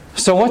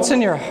So what's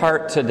in your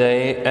heart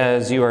today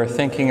as you are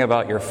thinking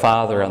about your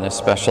father on this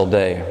special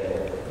day?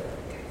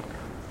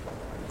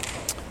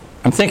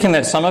 I'm thinking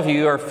that some of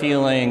you are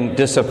feeling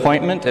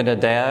disappointment in a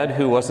dad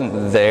who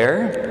wasn't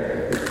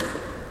there,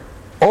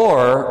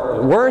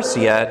 or worse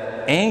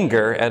yet,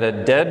 anger at a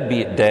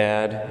deadbeat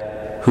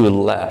dad who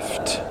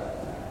left.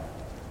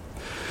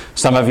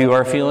 Some of you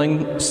are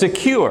feeling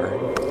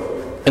secure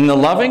in the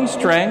loving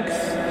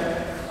strength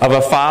of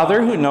a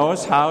father who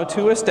knows how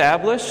to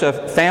establish a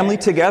family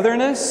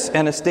togetherness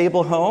and a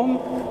stable home.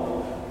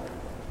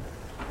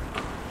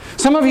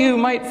 Some of you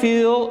might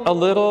feel a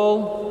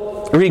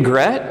little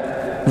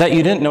regret that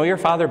you didn't know your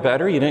father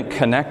better, you didn't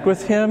connect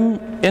with him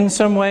in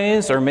some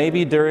ways, or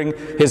maybe during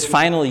his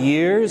final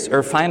years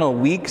or final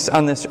weeks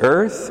on this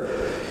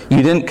earth,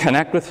 you didn't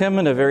connect with him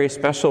in a very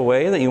special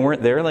way, that you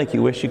weren't there like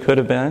you wish you could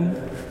have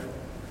been.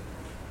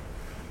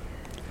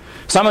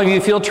 Some of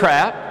you feel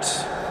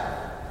trapped,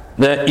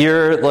 that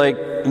you're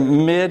like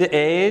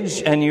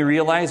mid-age and you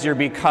realize you're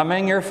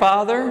becoming your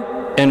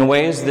father in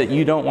ways that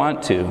you don't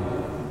want to,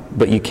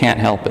 but you can't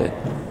help it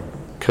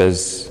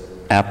because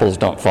apples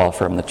don't fall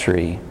far from the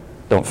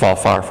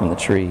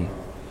tree.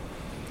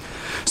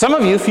 Some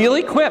of you feel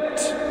equipped.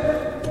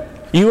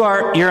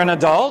 You're an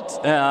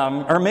adult,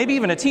 or maybe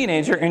even a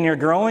teenager, and you're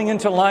growing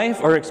into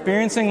life or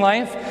experiencing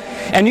life,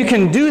 and you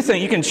can do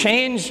things. You can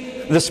change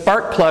the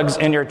spark plugs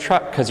in your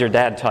truck because your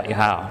dad taught you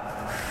how.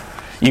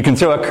 You can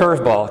throw a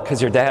curveball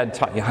because your dad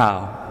taught you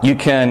how. You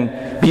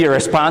can be a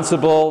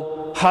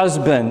responsible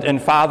husband and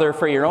father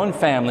for your own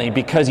family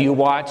because you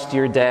watched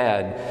your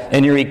dad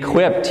and you're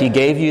equipped. He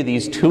gave you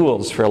these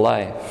tools for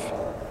life.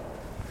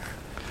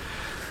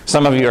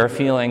 Some of you are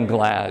feeling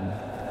glad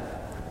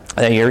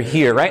that you're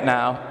here right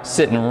now,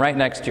 sitting right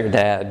next to your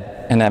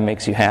dad, and that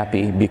makes you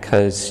happy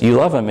because you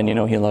love him and you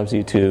know he loves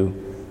you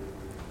too.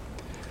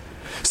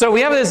 So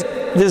we have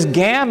this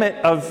gamut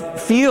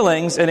of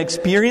feelings and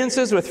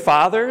experiences with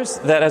fathers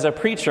that as a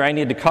preacher I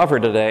need to cover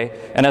today.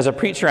 And as a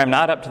preacher I'm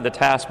not up to the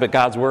task, but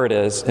God's Word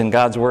is. And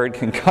God's Word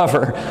can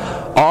cover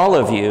all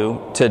of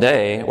you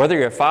today, whether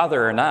you're a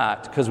father or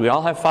not, because we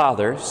all have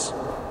fathers.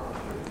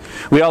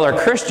 We all are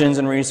Christians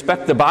and we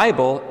respect the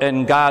Bible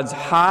and God's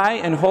high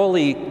and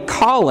holy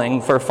calling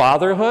for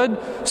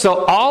fatherhood.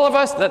 So all of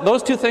us,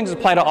 those two things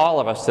apply to all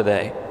of us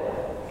today.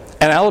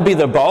 And that will be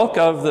the bulk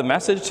of the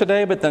message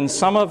today, but then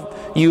some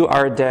of you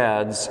are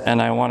dads,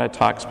 and I want to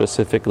talk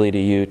specifically to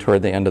you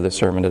toward the end of the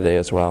sermon today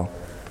as well.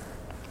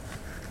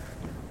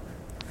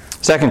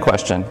 Second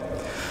question,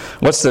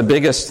 what's the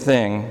biggest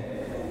thing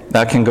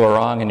that can go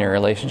wrong in your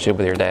relationship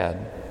with your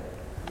dad?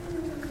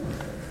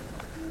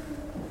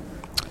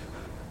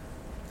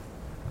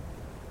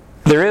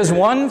 There is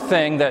one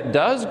thing that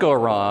does go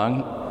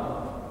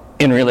wrong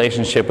in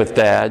relationship with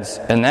dads,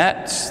 and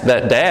that's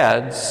that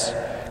dads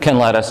can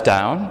let us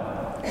down.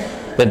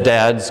 That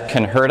dads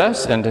can hurt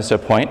us and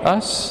disappoint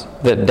us.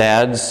 That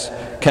dads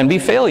can be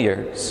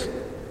failures.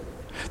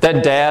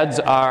 That dads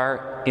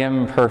are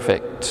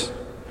imperfect.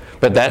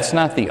 But that's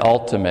not the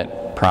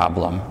ultimate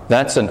problem.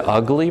 That's an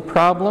ugly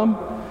problem,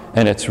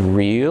 and it's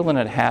real, and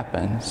it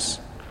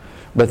happens.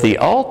 But the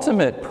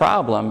ultimate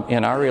problem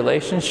in our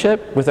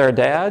relationship with our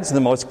dads,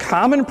 the most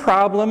common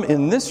problem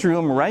in this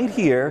room right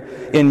here,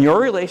 in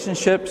your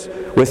relationships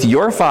with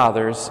your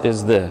fathers,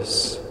 is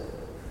this.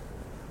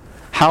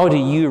 How do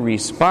you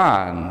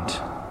respond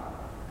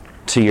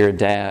to your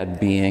dad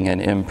being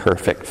an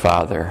imperfect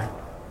father?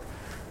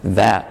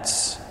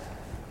 That's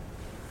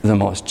the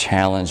most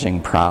challenging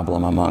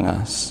problem among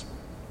us.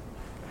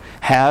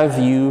 Have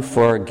you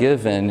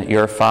forgiven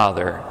your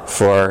father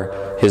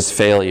for his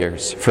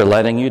failures, for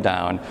letting you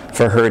down,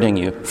 for hurting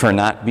you, for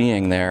not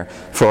being there,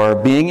 for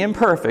being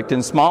imperfect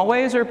in small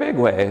ways or big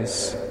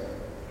ways?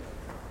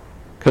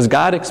 Because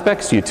God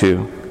expects you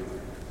to.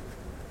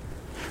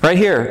 Right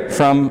here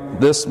from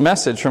this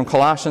message from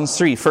Colossians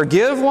 3.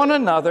 Forgive one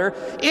another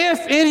if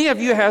any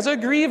of you has a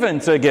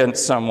grievance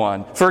against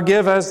someone.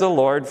 Forgive as the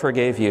Lord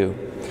forgave you.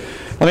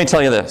 Let me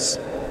tell you this.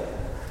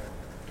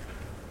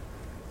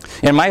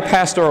 In my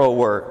pastoral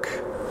work,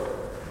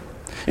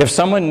 if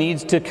someone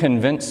needs to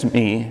convince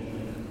me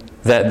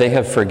that they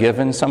have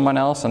forgiven someone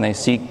else and they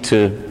seek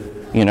to,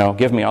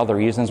 give me all the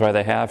reasons why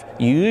they have,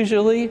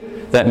 usually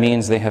that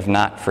means they have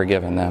not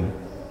forgiven them.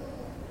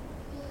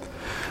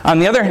 On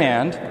the other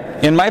hand,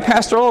 in my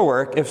pastoral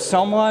work, if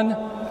someone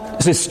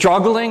is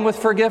struggling with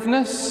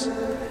forgiveness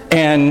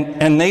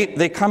and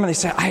they come and they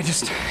say,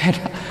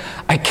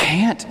 I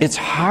can't, it's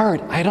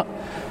hard,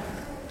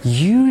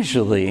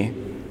 usually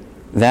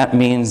that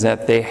means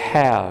that they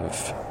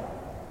have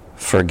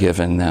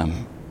forgiven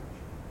them.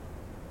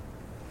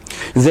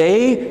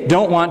 They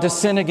don't want to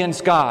sin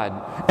against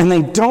God, and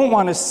they don't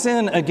want to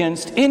sin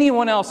against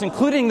anyone else,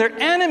 including their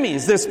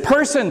enemies, this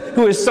person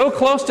who is so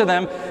close to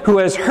them, who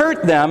has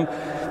hurt them.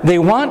 They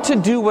want to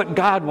do what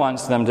God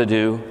wants them to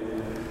do.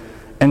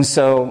 And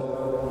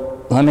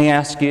so, let me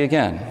ask you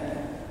again.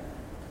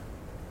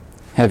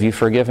 Have you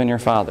forgiven your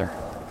father?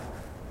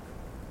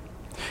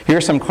 Here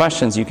are some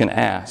questions you can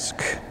ask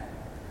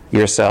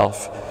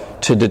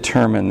yourself to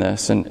determine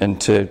this and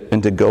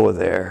to go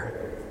there.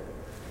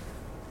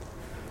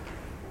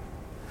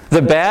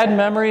 The bad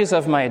memories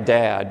of my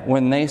dad,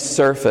 when they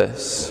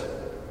surface,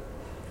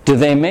 do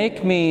they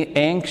make me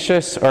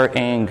anxious or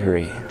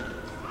angry?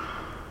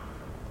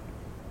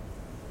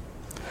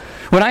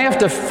 When I have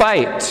to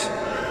fight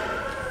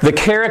the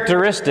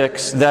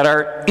characteristics that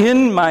are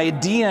in my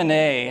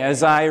DNA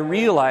as I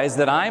realize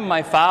that I'm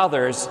my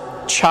Father's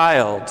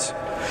child,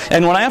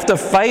 and when I have to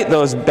fight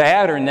those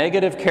bad or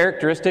negative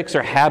characteristics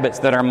or habits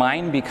that are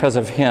mine because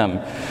of Him,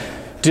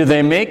 do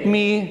they make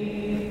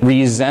me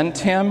resent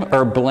Him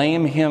or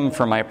blame Him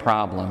for my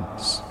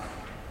problems?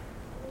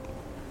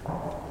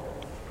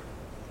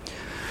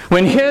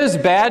 When His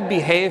bad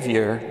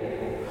behavior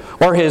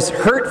or His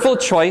hurtful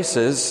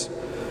choices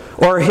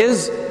or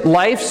His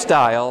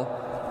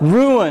lifestyle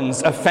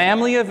ruins a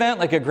family event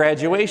like a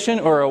graduation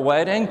or a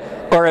wedding,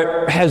 or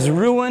it has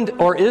ruined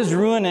or is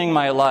ruining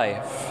my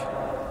life,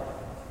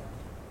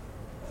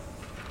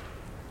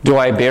 do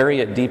I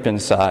bury it deep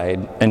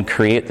inside and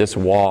create this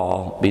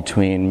wall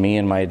between me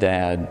and my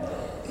dad?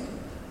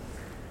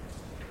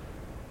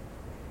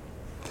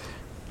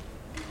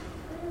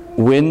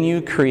 When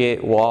you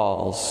create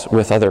walls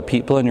with other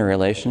people in your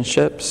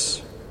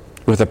relationships,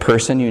 with a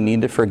person you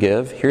need to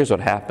forgive, here's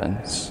what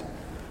happens.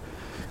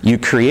 You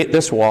create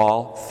this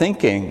wall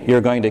thinking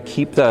you're going to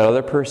keep that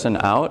other person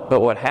out,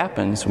 but what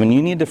happens when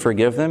you need to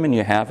forgive them and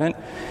you haven't,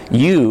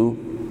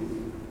 you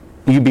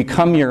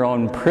become your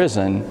own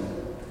prison,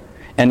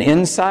 and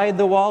inside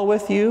the wall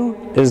with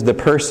you is the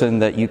person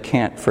that you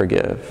can't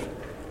forgive.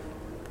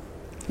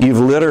 You've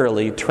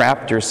literally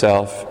trapped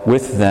yourself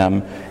with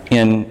them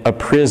in a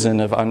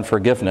prison of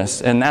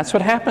unforgiveness. And that's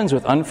what happens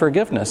with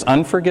unforgiveness.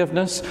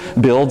 Unforgiveness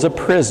builds a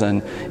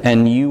prison,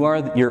 and you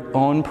are your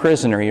own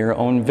prisoner, your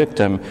own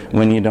victim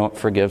when you don't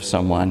forgive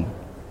someone.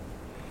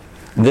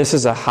 This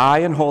is a high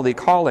and holy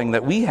calling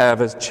that we have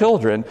as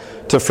children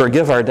to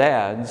forgive our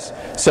dads.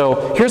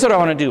 So here's what I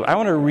want to do. I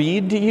want to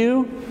read to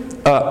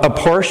you a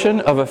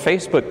portion of a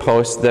Facebook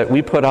post that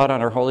we put out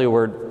on our Holy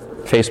Word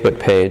Facebook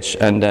page.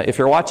 And if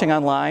you're watching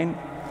online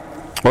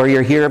or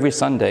you're here every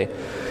Sunday,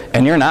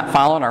 and you're not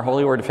following our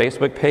Holy Word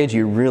Facebook page,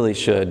 you really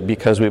should,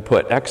 because we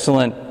put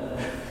excellent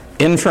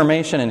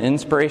information and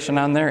inspiration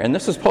on there. And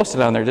this was posted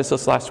on there just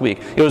this last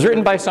week. It was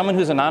written by someone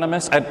who's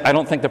anonymous. I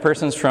don't think the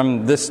person's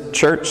from this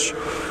church,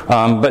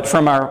 but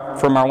from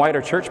our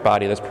wider church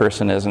body, this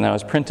person is. And that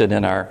was printed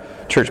in our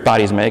church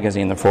body's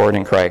magazine, The Forward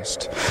in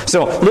Christ.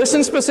 So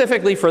listen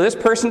specifically for this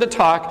person to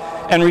talk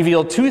and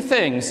reveal two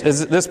things.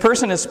 This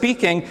person is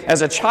speaking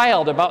as a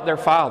child about their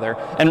father.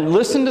 And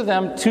listen to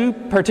them, two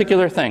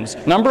particular things.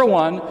 Number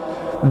one,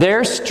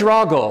 their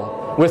struggle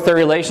with their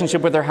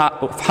relationship with their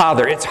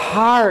father. It's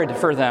hard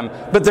for them,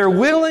 but they're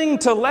willing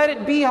to let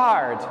it be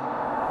hard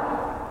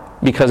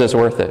because it's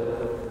worth it.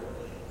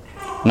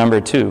 Number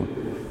two,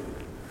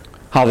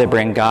 how they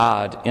bring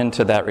God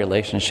into that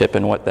relationship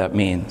and what that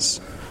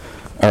means.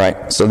 All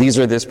right, so these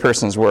are this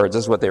person's words.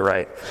 This is what they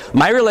write.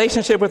 My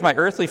relationship with my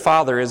earthly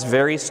father is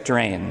very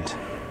strained.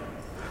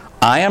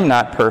 I am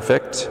not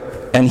perfect,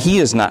 and he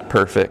is not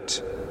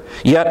perfect.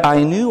 Yet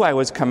I knew I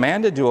was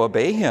commanded to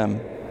obey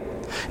him.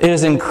 It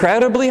is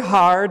incredibly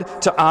hard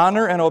to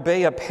honor and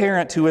obey a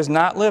parent who has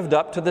not lived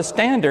up to the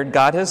standard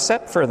God has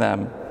set for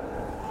them.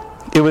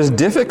 It was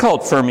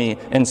difficult for me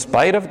in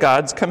spite of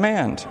God's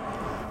command,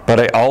 but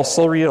I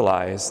also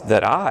realize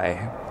that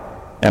I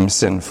am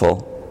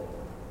sinful.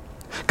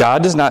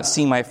 God does not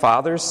see my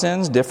father's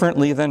sins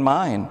differently than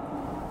mine.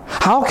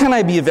 How can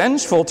I be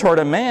vengeful toward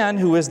a man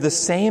who is the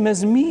same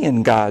as me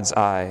in God's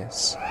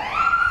eyes?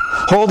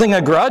 Holding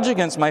a grudge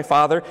against my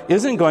father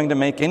isn't going to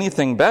make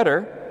anything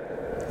better.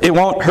 It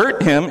won't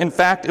hurt him. In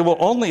fact, it will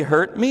only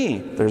hurt me.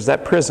 There's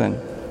that prison.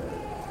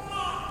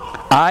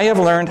 I have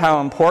learned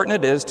how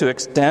important it is to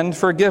extend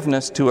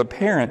forgiveness to a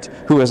parent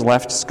who has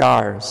left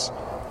scars.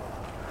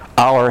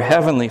 Our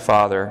Heavenly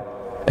Father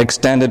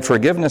extended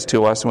forgiveness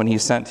to us when He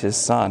sent His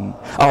Son.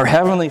 Our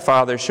Heavenly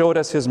Father showed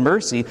us His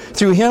mercy.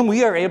 Through Him,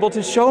 we are able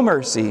to show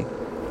mercy.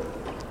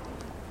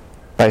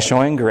 By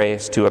showing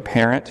grace to a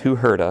parent who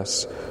hurt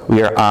us,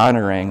 we are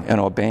honoring and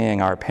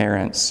obeying our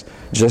parents,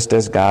 just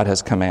as God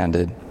has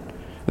commanded.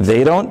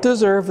 They don't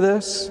deserve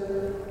this,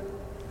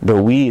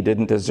 but we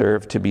didn't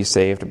deserve to be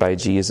saved by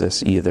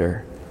Jesus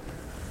either.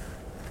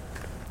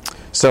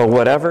 So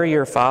whatever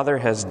your father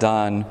has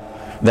done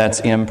that's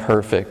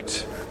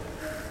imperfect,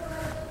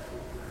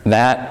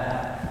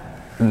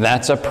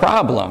 that's a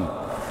problem.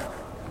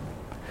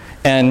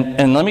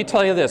 And let me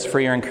tell you this for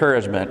your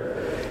encouragement.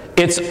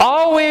 It's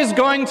always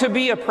going to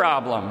be a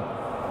problem.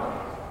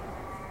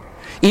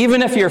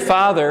 Even if your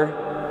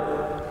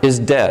father is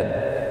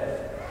dead.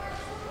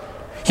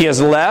 He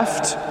has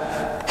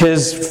left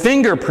his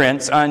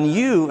fingerprints on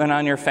you and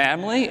on your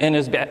family, and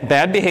his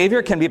bad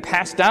behavior can be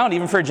passed down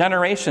even for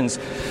generations.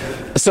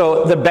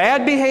 So the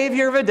bad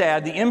behavior of a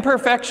dad, the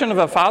imperfection of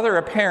a father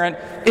or parent,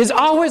 is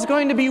always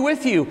going to be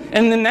with you.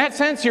 And in that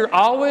sense, you're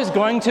always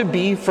going to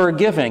be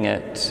forgiving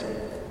it.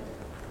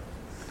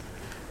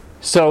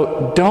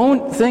 So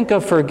don't think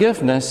of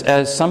forgiveness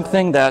as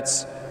something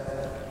that's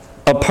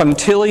a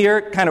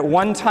punctiliar, kind of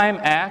one-time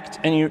act,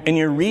 and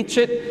you reach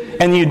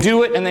it, and you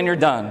do it, and then you're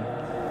done.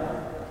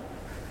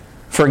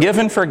 forgive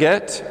and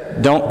forget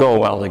don't go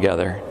well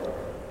together,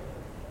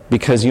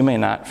 because you may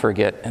not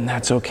forget, and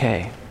that's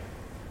okay.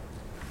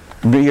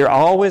 But you're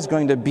always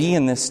going to be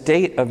in this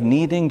state of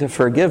needing to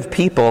forgive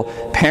people,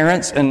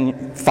 parents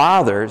and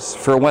fathers,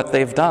 for what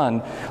they've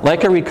done.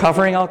 Like a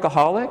recovering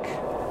alcoholic,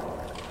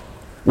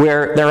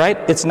 where they're right,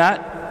 it's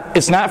not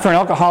for an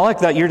alcoholic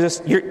that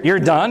you're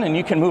done and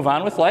you can move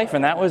on with life,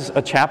 and that was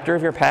a chapter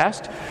of your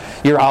past.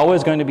 You're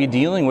always going to be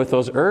dealing with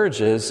those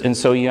urges, and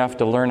so you have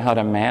to learn how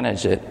to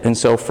manage it. And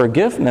so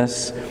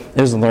forgiveness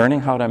is learning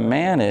how to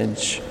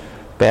manage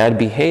bad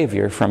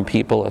behavior from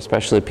people,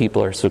 especially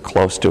people who are so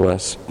close to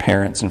us,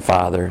 parents and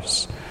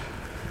fathers.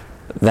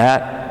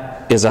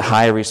 That is a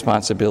high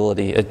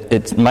responsibility.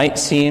 It might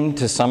seem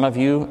to some of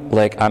you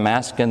like I'm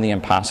asking the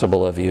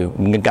impossible of you.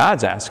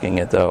 God's asking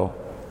it, though.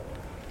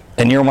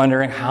 And you're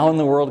wondering, how in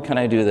the world can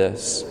I do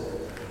this?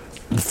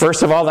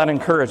 First of all, that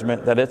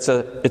encouragement that it's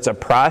a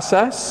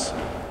process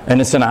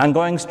and it's an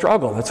ongoing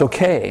struggle. It's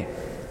okay.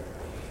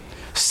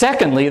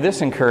 Secondly,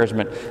 this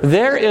encouragement.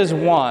 There is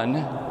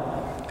one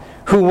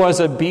who was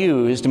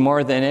abused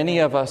more than any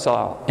of us,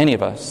 all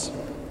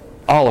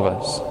of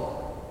us.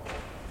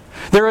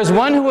 There is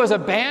one who was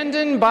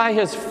abandoned by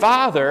his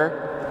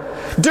father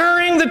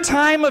during the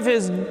time of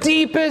his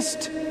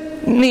deepest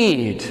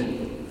need.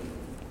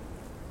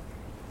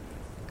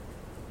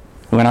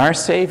 When our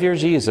Savior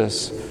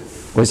Jesus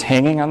was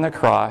hanging on the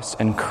cross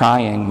and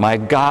crying, my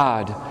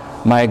God,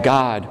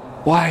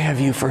 why have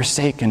you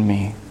forsaken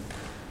me?"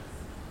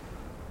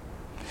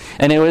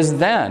 And it was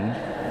then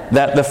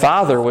that the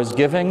Father was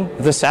giving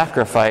the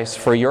sacrifice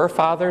for your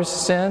father's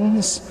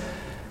sins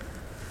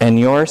and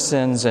your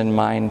sins and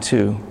mine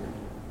too.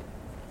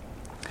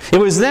 It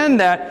was then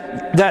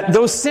that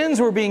those sins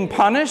were being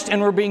punished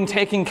and were being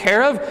taken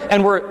care of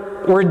and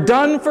were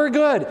done for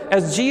good.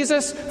 As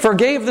Jesus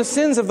forgave the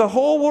sins of the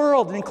whole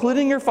world,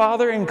 including your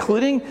father,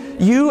 including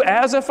you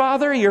as a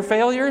father, your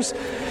failures,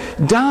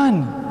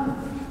 done.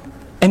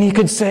 And he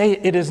could say,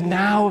 "It is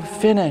now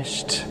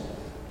finished."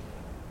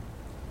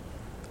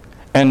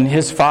 And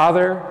his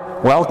father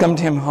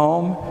welcomed him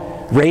home,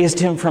 raised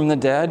him from the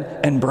dead,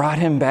 and brought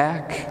him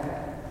back.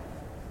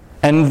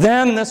 And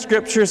then the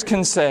scriptures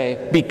can say,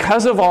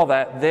 because of all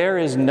that, there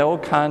is no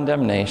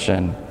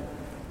condemnation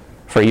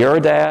for your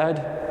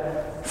dad,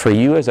 for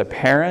you as a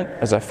parent,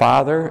 as a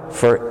father,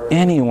 for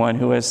anyone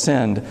who has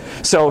sinned.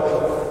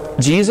 So,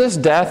 Jesus'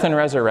 death and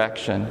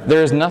resurrection,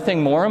 there is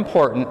nothing more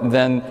important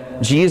than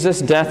Jesus'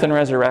 death and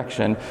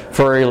resurrection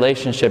for a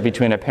relationship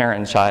between a parent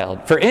and child.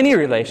 For any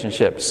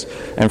relationships,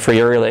 and for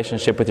your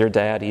relationship with your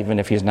dad, even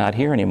if he's not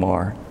here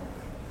anymore.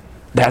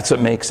 That's what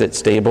makes it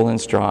stable and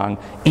strong,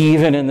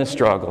 even in the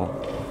struggle.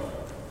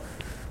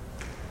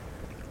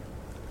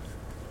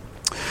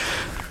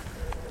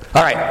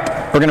 All right,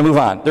 we're going to move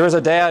on. There was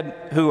a dad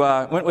who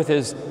went with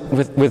his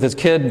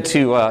kid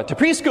to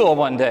preschool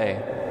one day.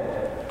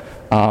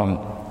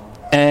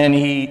 And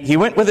he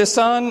went with his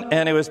son,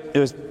 and it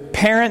was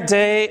parent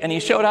day, and he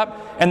showed up,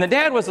 and the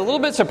dad was a little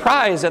bit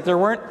surprised that there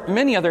weren't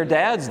many other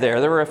dads there.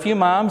 There were a few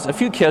moms, a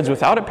few kids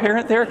without a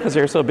parent there because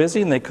they were so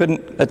busy and they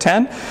couldn't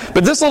attend.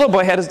 But this little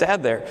boy had his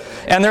dad there.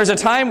 And there was a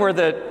time where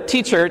the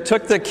teacher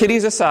took the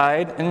kiddies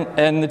aside,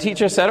 and the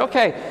teacher said,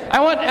 "Okay, I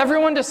want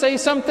everyone to say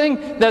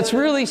something that's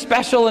really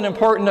special and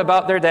important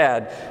about their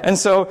dad." And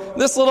so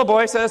this little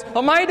boy says,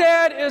 "Well, my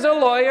dad is a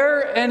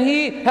lawyer, and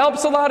he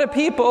helps a lot of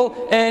people,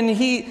 and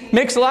he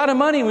makes a lot of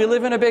money. We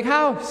live in a big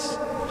house."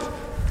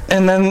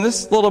 And then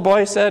this little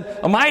boy said,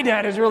 "Oh, my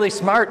dad is really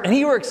smart, and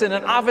he works in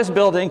an office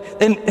building,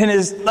 and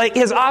his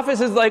office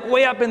is like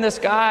way up in the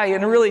sky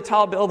in a really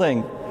tall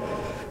building."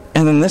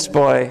 And then this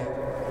boy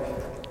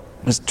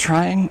was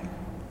trying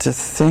to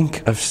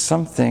think of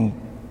something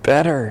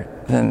better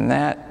than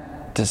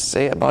that to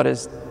say about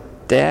his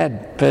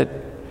dad, but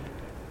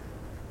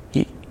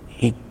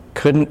he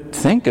couldn't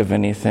think of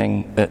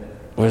anything that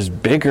was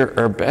bigger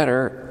or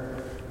better.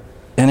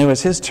 And it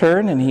was his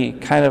turn, and he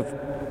kind of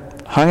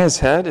hung his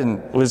head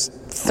and was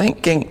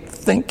thinking.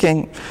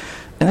 And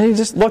then he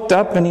just looked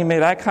up and he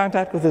made eye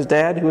contact with his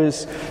dad, who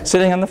was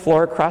sitting on the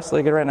floor,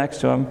 cross-legged right next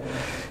to him.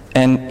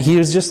 And he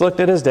just looked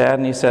at his dad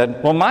and he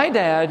said, "Well, my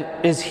dad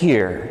is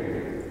here."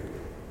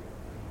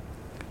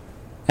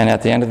 And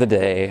at the end of the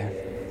day,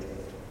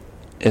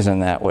 isn't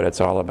that what it's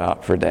all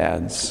about for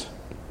dads?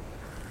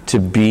 To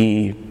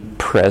be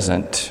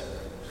present,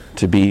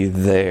 to be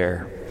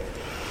there.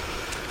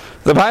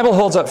 The Bible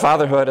holds up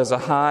fatherhood as a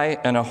high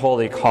and a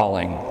holy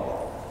calling.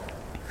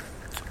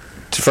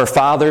 For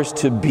fathers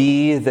to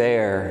be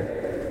there.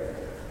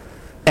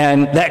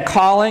 And that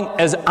calling,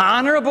 as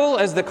honorable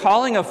as the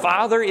calling of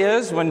father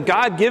is, when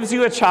God gives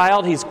you a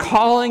child, He's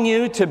calling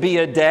you to be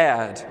a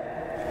dad.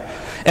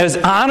 As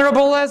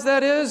honorable as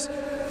that is,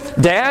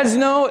 dads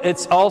know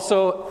it's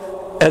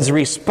also as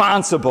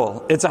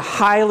responsible. It's a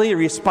highly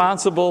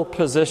responsible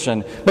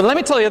position. But let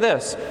me tell you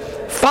this.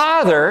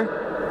 Father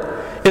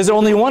is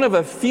only one of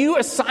a few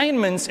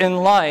assignments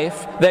in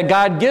life that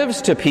God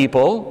gives to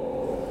people,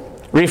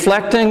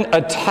 reflecting a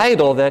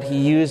title that He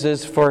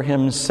uses for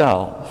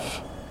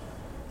Himself.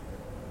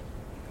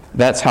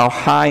 That's how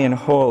high and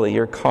holy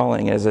your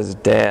calling is as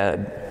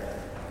dad.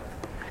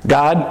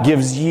 God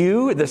gives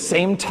you the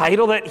same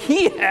title that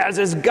He has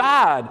as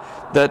God.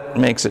 That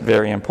makes it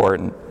very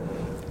important.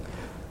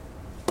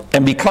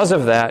 And because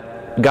of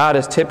that, God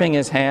is tipping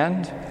His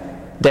hand,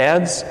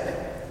 dads,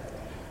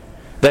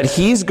 that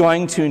He's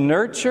going to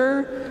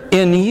nurture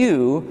in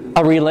you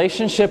a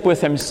relationship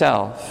with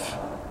Himself.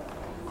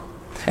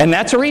 And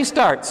that's where He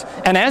starts.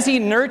 And as He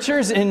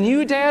nurtures in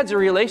you, dads, a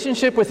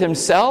relationship with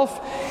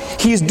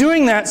Himself, He's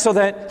doing that so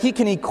that He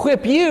can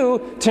equip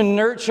you to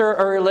nurture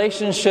a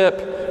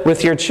relationship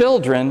with your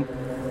children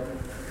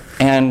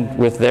and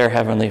with their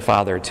Heavenly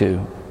Father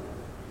too.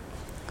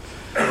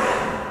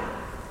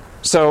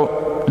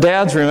 So,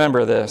 dads,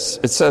 remember this.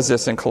 It says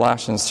this in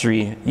Colossians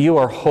 3. You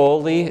are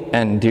holy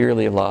and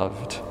dearly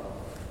loved.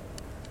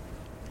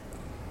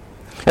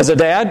 As a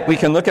dad, we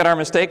can look at our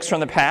mistakes from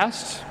the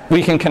past,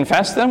 we can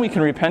confess them, we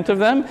can repent of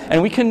them,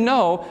 and we can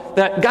know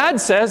that God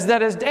says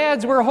that as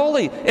dads we're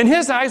holy. In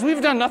His eyes,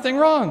 we've done nothing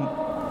wrong.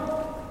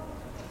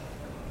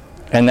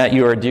 And that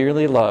you are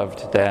dearly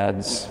loved,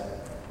 dads.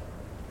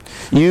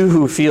 You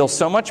who feel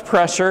so much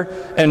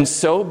pressure and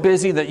so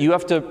busy that you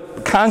have to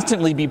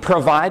constantly be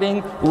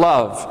providing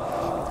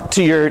love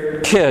to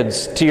your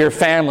kids, to your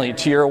family,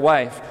 to your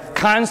wife.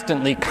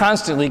 Constantly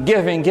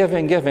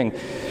giving.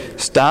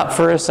 Stop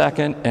for a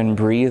second and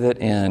breathe it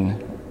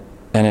in.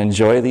 And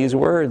enjoy these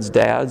words,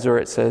 dads, where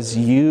it says,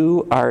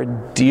 you are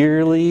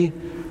dearly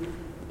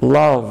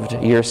loved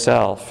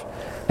yourself.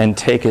 And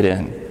take it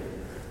in.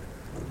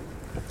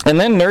 And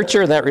then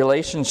nurture that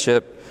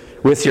relationship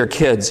with your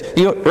kids.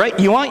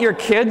 You want your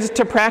kids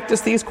to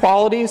practice these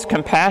qualities: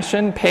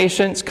 compassion,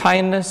 patience,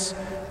 kindness,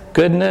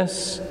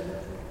 goodness,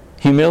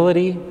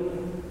 humility,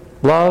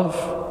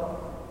 love.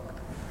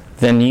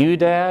 Then you,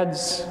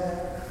 dads,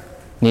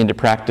 need to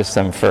practice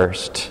them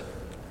first.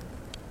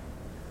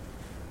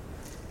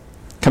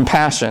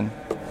 Compassion.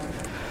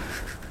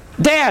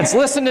 Dads,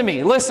 listen to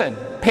me. Listen.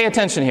 Pay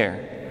attention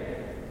here.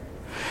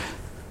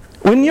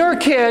 When your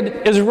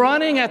kid is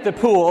running at the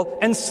pool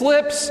and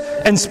slips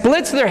and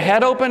splits their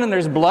head open and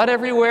there's blood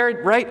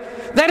everywhere,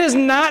 right? That is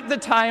not the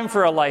time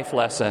for a life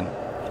lesson.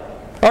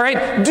 All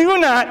right? Do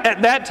not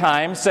at that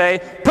time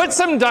say, put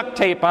some duct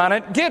tape on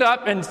it, get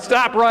up and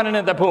stop running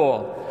at the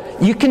pool.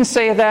 You can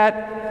say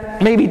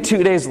that maybe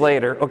 2 days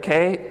later,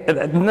 okay?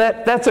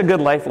 That's a good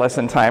life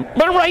lesson time.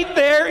 But right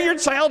there, your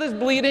child is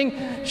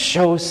bleeding.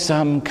 Show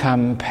some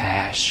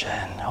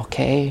compassion,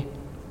 okay?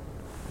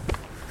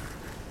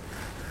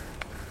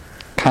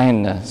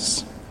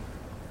 Kindness.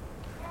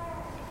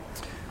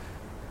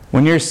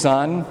 When your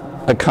son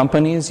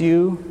accompanies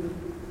you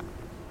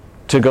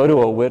to go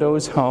to a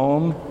widow's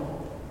home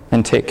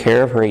and take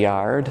care of her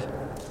yard,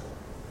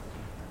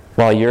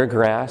 while your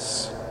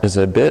grass is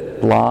a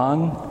bit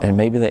long and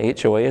maybe the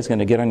HOA is going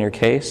to get on your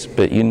case,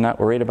 but you're not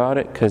worried about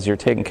it because you're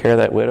taking care of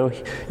that widow,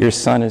 your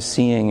son is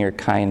seeing your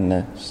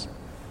kindness.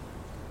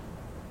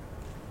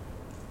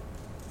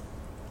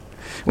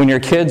 When your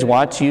kids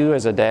watch you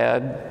as a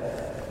dad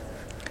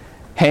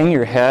hang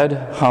your head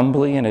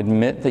humbly and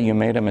admit that you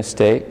made a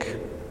mistake,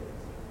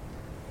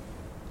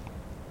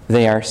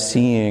 they are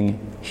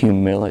seeing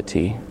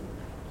humility.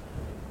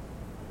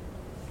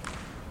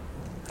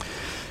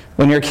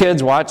 When your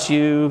kids watch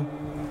you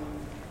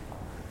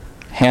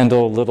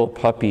handle little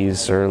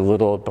puppies or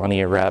little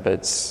bunny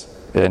rabbits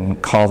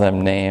and call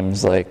them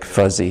names like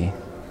Fuzzy,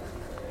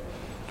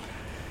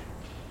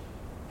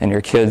 and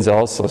your kids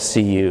also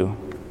see you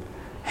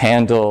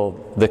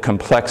handle the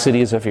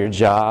complexities of your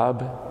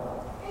job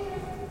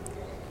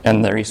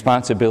and the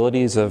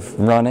responsibilities of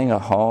running a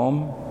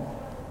home,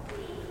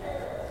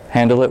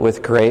 handle it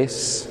with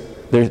grace.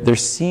 They're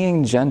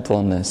seeing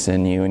gentleness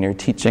in you, and you're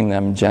teaching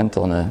them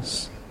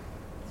gentleness.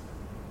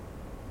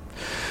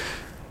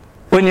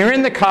 When you're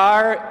in the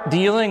car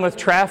dealing with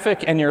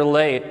traffic and you're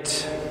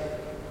late,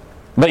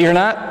 but you're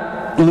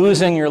not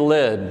losing your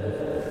lid.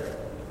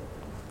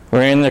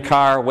 We're in the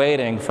car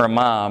waiting for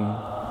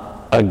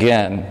mom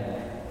again,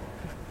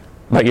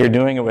 but you're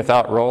doing it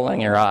without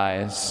rolling your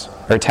eyes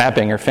or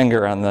tapping your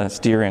finger on the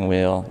steering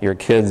wheel. Your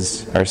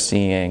kids are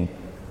seeing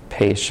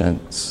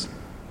patience.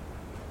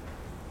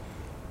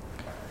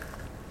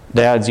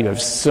 Dads, you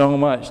have so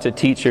much to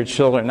teach your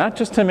children, not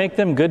just to make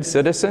them good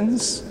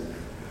citizens,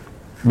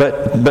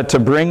 but to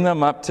bring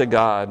them up to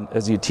God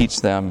as you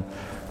teach them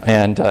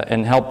and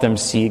help them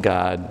see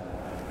God.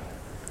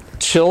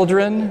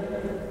 Children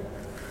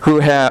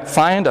who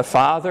find a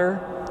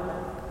father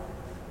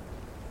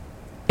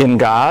in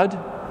God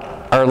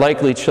are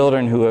likely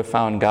children who have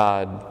found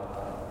God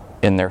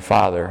in their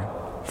father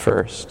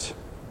first.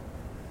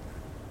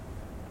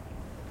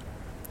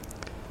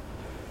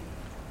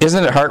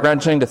 Isn't it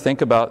heart-wrenching to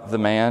think about the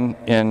man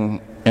in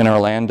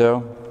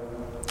Orlando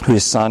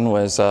whose son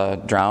was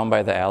drowned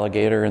by the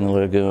alligator in the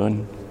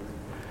lagoon?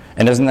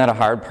 And isn't that a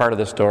hard part of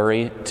the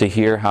story, to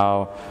hear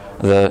how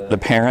the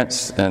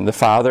parents and the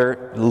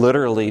father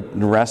literally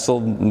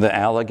wrestled the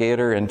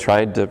alligator and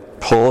tried to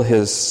pull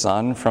his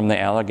son from the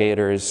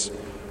alligator's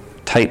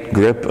tight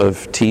grip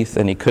of teeth,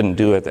 and he couldn't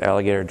do it. The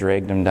alligator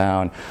dragged him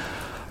down.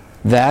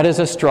 That is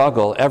a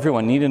struggle.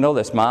 Everyone need to know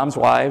this. Moms,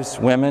 wives,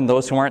 women,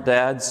 those who aren't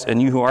dads,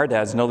 and you who are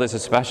dads know this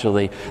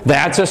especially.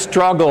 That's a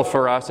struggle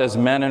for us as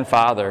men and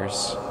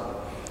fathers.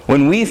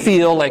 When we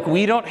feel like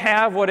we don't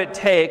have what it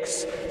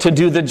takes to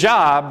do the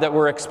job that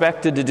we're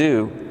expected to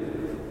do.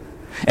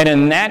 And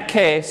in that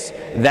case,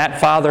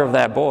 that father of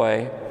that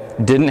boy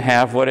didn't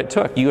have what it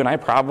took. You and I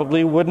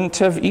probably wouldn't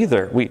have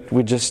either. We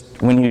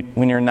just,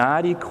 when you're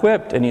not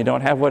equipped and you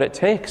don't have what it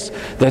takes,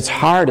 that's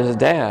hard as a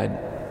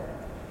dad.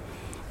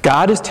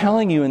 God is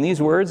telling you in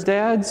these words,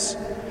 dads,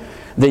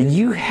 that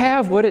you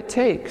have what it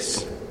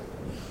takes.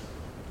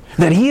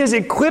 That He has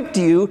equipped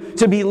you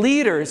to be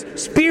leaders,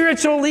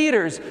 spiritual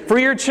leaders for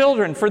your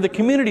children, for the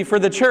community, for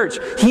the church.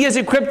 He has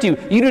equipped you.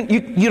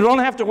 You don't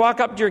have to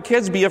walk up to your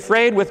kids, be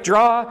afraid,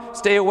 withdraw,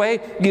 stay away.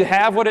 You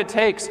have what it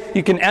takes.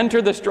 You can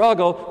enter the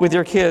struggle with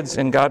your kids,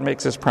 and God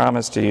makes His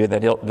promise to you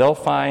that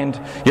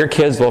your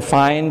kids will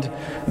find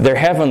their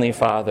heavenly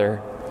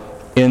Father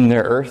in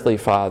their earthly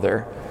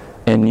father,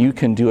 and you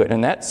can do it.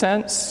 In that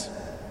sense,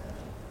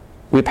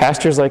 we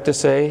pastors like to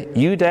say,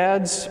 you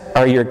dads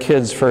are your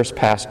kids' first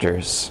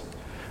pastors.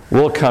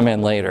 We'll come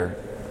in later,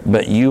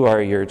 but you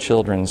are your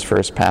children's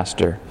first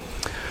pastor.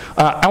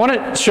 I want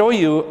to show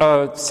you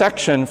a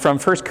section from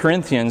 1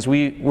 Corinthians.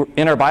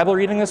 In our Bible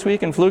reading this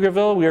week in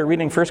Pflugerville, we are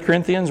reading 1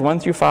 Corinthians 1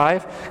 through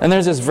 5. And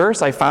there's this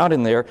verse I found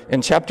in there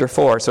in chapter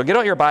 4. So get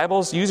out your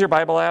Bibles, use your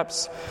Bible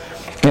apps,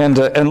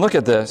 and look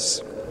at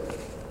this.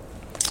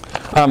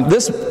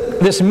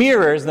 This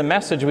mirrors the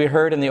message we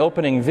heard in the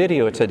opening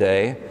video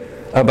today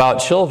about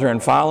children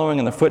following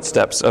in the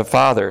footsteps of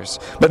fathers.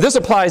 But this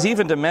applies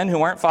even to men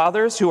who aren't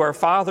fathers, who are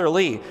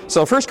fatherly.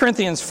 So 1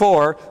 Corinthians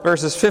 4,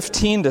 verses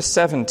 15 to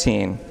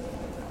 17.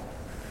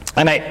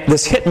 And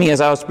this hit me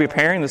as I was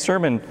preparing the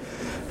sermon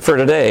for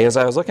today, as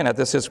I was looking at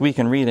this week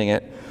and reading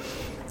it.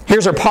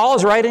 Here's where Paul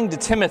is writing to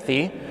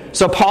Timothy.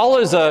 So Paul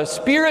is a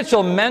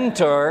spiritual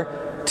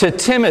mentor to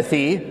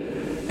Timothy,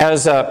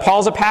 as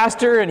Paul's a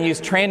pastor and he's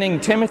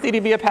training Timothy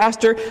to be a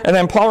pastor. And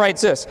then Paul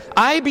writes this,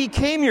 I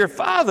became your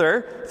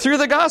father through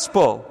the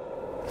gospel.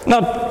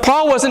 Now,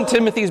 Paul wasn't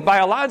Timothy's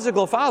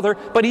biological father,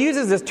 but he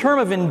uses this term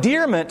of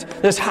endearment,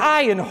 this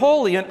high and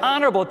holy and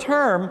honorable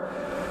term,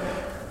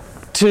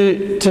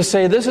 to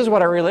say this is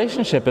what our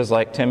relationship is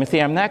like,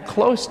 Timothy. I'm that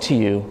close to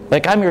you.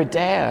 Like I'm your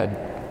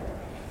dad.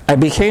 I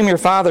became your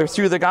father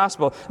through the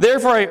gospel.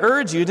 Therefore I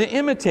urge you to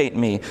imitate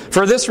me.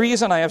 For this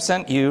reason I have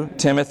sent you,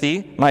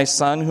 Timothy, my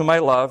son whom I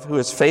love, who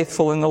is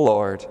faithful in the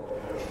Lord.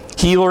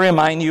 He will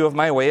remind you of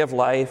my way of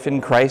life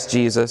in Christ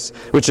Jesus,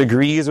 which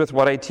agrees with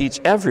what I teach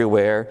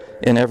everywhere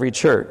in every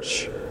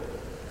church.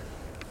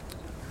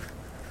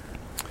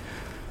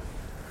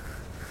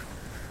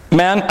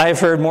 Men, I've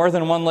heard more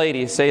than one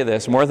lady say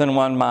this, more than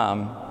one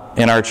mom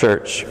in our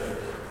church.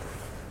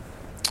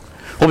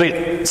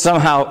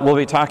 We'll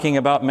be talking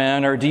about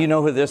men, or do you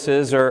know who this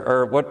is,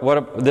 or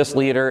what this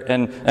leader,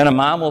 and a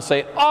mom will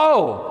say,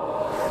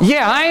 oh,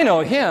 yeah, I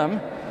know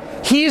him.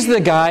 He's the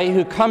guy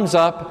who comes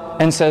up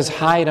and says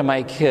hi to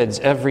my kids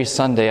every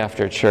Sunday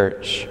after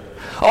church.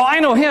 Oh, I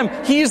know him.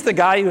 He's the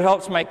guy who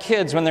helps my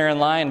kids when they're in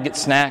line get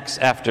snacks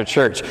after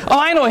church. Oh,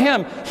 I know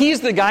him.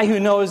 He's the guy who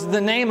knows the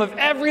name of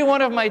every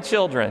one of my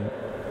children.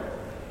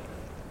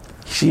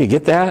 See, you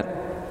get that?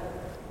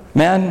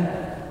 Men,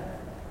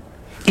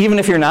 even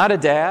if you're not a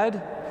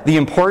dad, the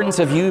importance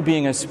of you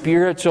being a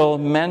spiritual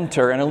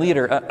mentor and a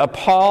leader, a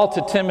Paul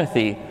to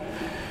Timothy,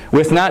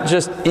 with not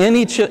just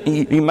any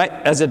you might,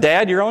 as a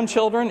dad, your own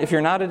children. If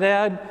you're not a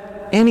dad,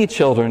 any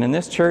children in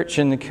this church,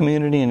 in the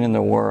community, and in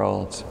the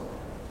world.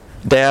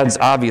 Dads,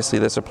 obviously,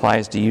 this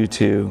applies to you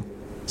too.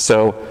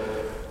 So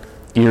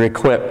you're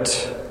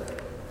equipped,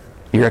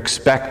 you're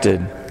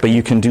expected, but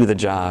you can do the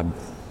job.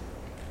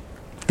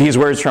 These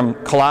words from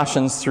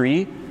Colossians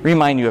 3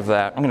 remind you of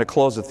that. I'm going to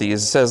close with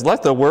these. It says,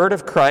 let the word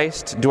of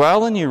Christ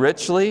dwell in you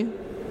richly.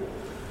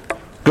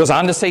 Goes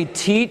on to say,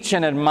 teach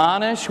and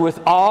admonish with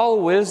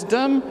all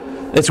wisdom.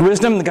 It's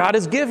wisdom that God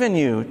has given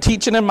you.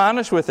 Teach and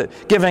admonish with it,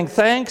 giving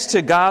thanks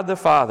to God the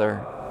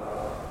Father.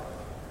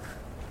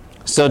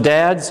 So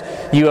dads,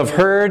 you have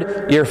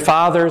heard your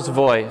Father's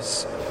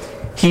voice.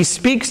 He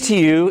speaks to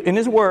you in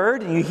His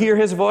Word, and you hear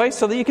His voice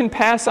so that you can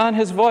pass on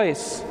His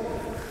voice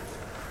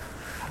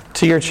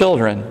to your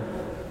children.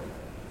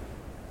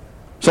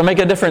 So make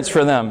a difference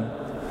for them.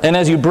 And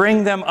as you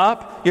bring them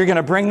up, you're going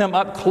to bring them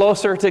up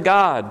closer to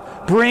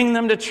God. Bring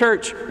them to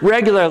church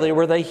regularly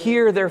where they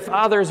hear their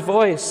Father's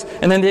voice,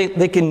 and then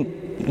they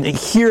can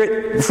hear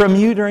it from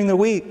you during the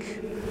week.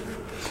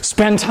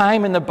 Spend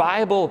time in the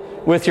Bible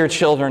with your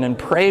children and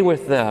pray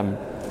with them.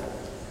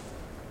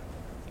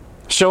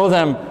 Show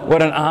them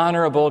what an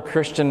honorable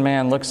Christian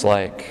man looks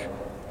like.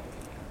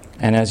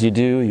 And as you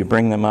do, you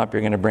bring them up,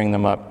 you're going to bring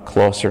them up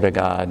closer to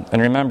God.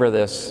 And remember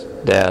this,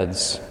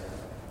 dads,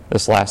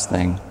 this last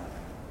thing.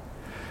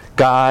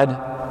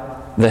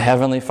 God, the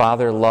Heavenly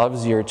Father,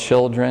 loves your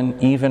children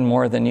even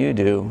more than you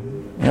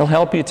do. He'll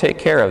help you take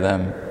care of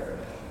them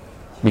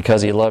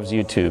because He loves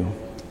you too.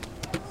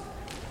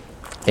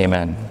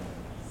 Amen.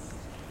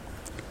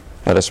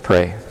 Let us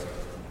pray.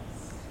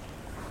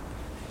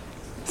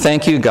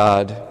 Thank you,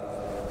 God,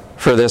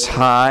 for this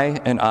high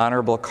and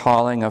honorable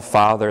calling of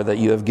Father that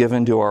you have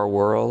given to our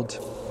world.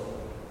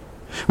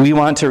 We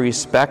want to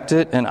respect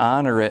it and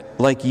honor it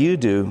like you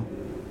do.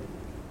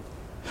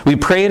 We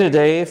pray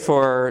today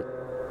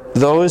for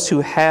those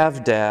who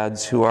have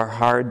dads who are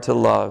hard to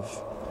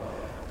love,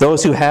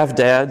 those who have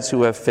dads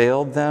who have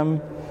failed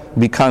them,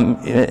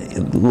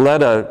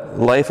 led a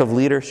life of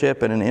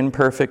leadership in an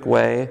imperfect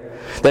way,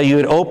 that you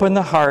would open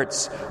the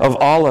hearts of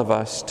all of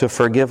us to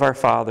forgive our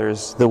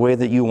fathers the way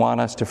that you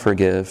want us to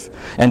forgive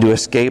and to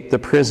escape the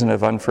prison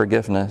of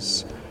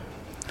unforgiveness.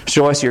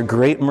 Show us your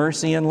great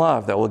mercy and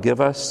love that will give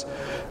us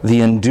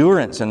the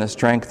endurance and the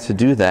strength to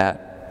do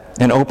that,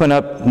 and open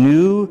up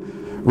new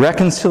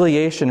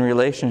reconciliation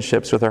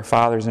relationships with our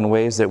fathers in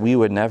ways that we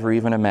would never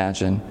even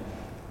imagine.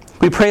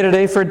 We pray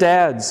today for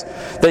dads,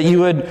 that you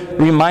would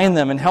remind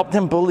them and help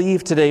them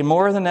believe today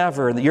more than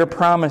ever that your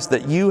promise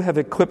that you have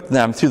equipped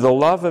them through the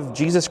love of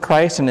Jesus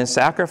Christ and His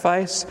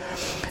sacrifice,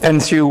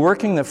 and through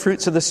working the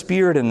fruits of the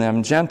Spirit in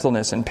them,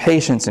 gentleness and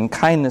patience and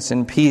kindness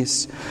and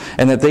peace,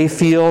 and that they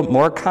feel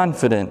more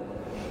confident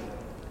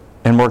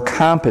and more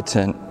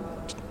competent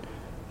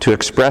to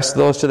express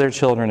those to their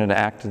children and to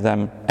act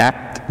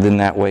in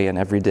that way in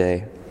every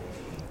day.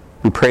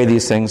 We pray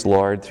these things,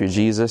 Lord, through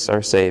Jesus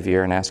our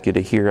Savior, and ask you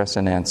to hear us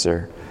and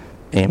answer.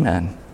 Amen.